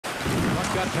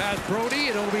Got past Brody,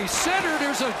 and it'll be centered.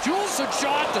 There's a Juleson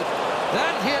shot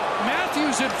that hit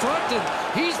Matthews in front, and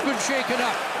he's been shaken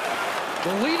up.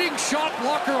 The leading shot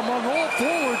blocker among all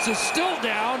forwards is still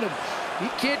down, and he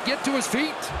can't get to his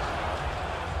feet.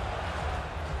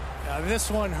 Now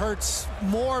this one hurts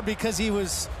more because he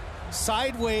was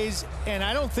sideways, and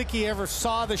I don't think he ever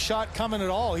saw the shot coming at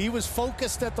all. He was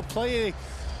focused at the play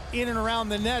in and around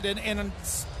the net, and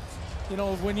you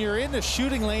know, when you're in the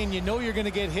shooting lane, you know you're going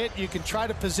to get hit. You can try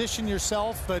to position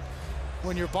yourself, but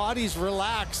when your body's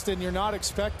relaxed and you're not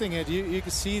expecting it, you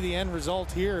can see the end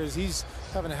result here is he's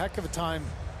having a heck of a time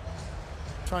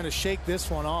trying to shake this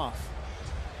one off.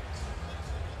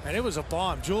 And it was a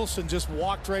bomb. Juleson just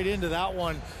walked right into that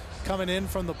one coming in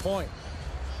from the point.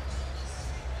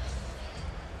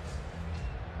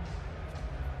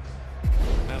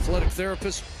 Athletic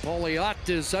therapist Pauliot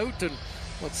is out, and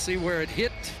let's see where it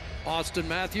hit Auston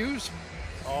Matthews.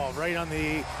 Oh, right on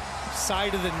the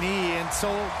side of the knee. And so,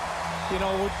 you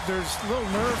know, there's little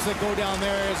nerves that go down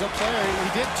there as a player.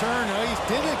 He did turn.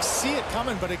 He didn't see it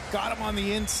coming, but it got him on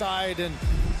the inside. And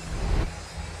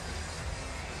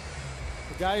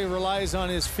the guy who relies on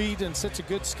his feet and such a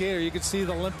good skater, you could see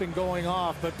the limping going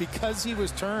off. But because he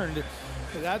was turned,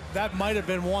 that might have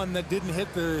been one that didn't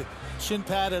hit the shin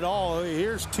pad at all.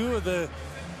 Here's two of the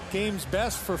game's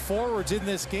best for forwards in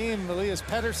this game, Elias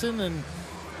Pettersson and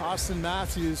Auston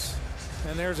Matthews.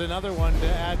 And there's another one to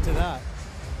add to that.